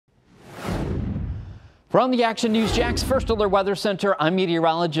From the Action News Jax First Alert Weather Center, I'm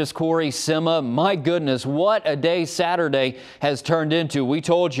meteorologist Corey Simma. My goodness, what a day Saturday has turned into. We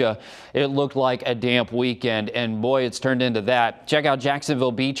told you it looked like a damp weekend, and boy, it's turned into that. Check out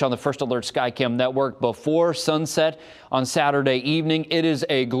Jacksonville Beach on the First Alert Skycam network before sunset on Saturday evening. It is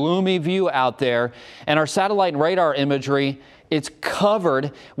a gloomy view out there, and our satellite and radar imagery, it's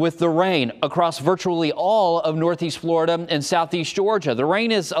covered with the rain across virtually all of Northeast Florida and Southeast Georgia. The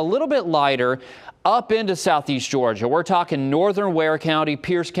rain is a little bit lighter up into Southeast Georgia. We're talking northern Ware County,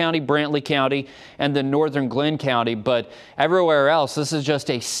 Pierce County, Brantley County, and then northern Glenn County. But everywhere else, this is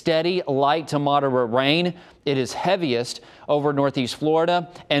just a steady light to moderate rain. It is heaviest over Northeast Florida,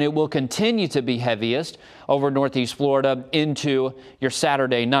 and it will continue to be heaviest over Northeast Florida into your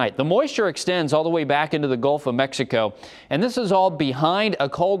Saturday night. The moisture extends all the way back into the Gulf of Mexico, and this is all behind a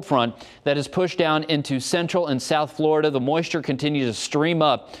cold front that is pushed down into Central and South Florida. The moisture continues to stream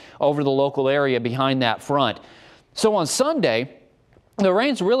up over the local area behind that front. So on Sunday, the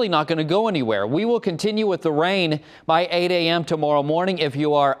rain's really not going to go anywhere. We will continue with the rain by 8 a.m. tomorrow morning. If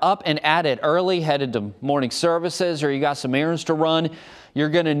you are up and at it early, headed to morning services, or you got some errands to run, you're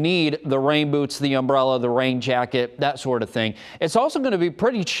going to need the rain boots, the umbrella, the rain jacket, that sort of thing. It's also going to be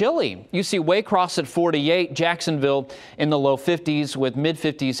pretty chilly. You see Waycross at 48, Jacksonville in the low 50s with mid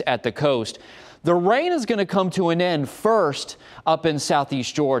 50s at the coast. The rain is going to come to an end first up in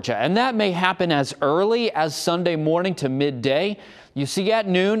Southeast Georgia, and that may happen as early as Sunday morning to midday. You see at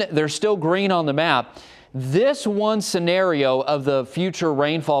noon, they're still green on the map. This one scenario of the future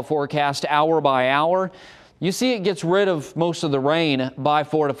rainfall forecast hour by hour, you see it gets rid of most of the rain by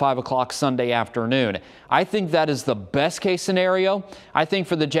 4 to 5 o'clock Sunday afternoon. I think that is the best case scenario. I think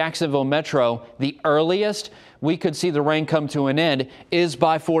for the Jacksonville Metro, the earliest we could see the rain come to an end is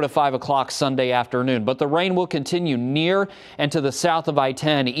by 4 to 5 o'clock Sunday afternoon. But the rain will continue near and to the south of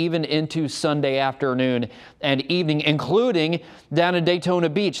I-10, even into Sunday afternoon and evening, including down in Daytona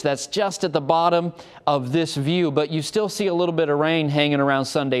Beach. That's just at the bottom of this view, but you still see a little bit of rain hanging around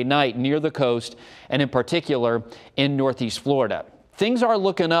Sunday night near the coast, and in particular in Northeast Florida. Things are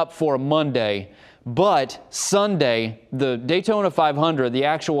looking up for Monday. But Sunday, the Daytona 500, the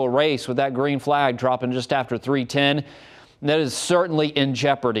actual race with that green flag dropping just after 3:10, that is certainly in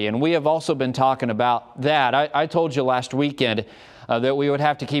jeopardy. And we have also been talking about that. I told you last weekend that we would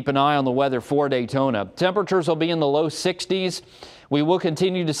have to keep an eye on the weather for Daytona. Temperatures will be in the low 60s. We will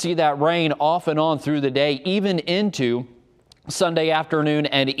continue to see that rain off and on through the day, even into Sunday afternoon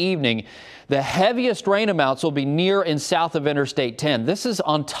and evening. The heaviest rain amounts will be near and south of Interstate 10. This is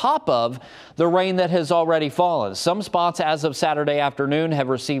on top of the rain that has already fallen. Some spots as of Saturday afternoon have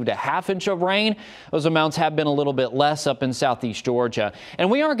received a ½ inch of rain. Those amounts have been a little bit less up in Southeast Georgia. And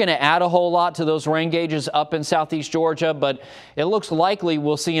we aren't going to add a whole lot to those rain gauges up in Southeast Georgia, but it looks likely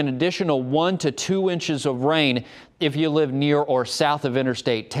we'll see an additional 1 to 2 inches of rain if you live near or south of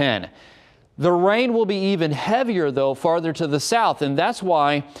Interstate 10. The rain will be even heavier, though, farther to the south, and that's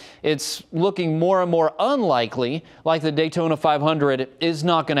why it's looking more and more unlikely like the Daytona 500 is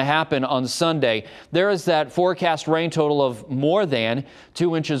not going to happen on Sunday. There is that forecast rain total of more than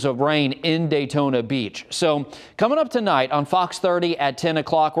 2 inches of rain in Daytona Beach. So coming up tonight on Fox 30 at 10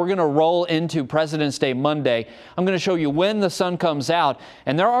 o'clock, we're going to roll into President's Day Monday. I'm going to show you when the sun comes out,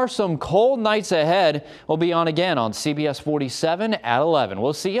 and there are some cold nights ahead. We'll be on again on CBS 47 at 11.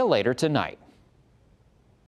 We'll see you later tonight.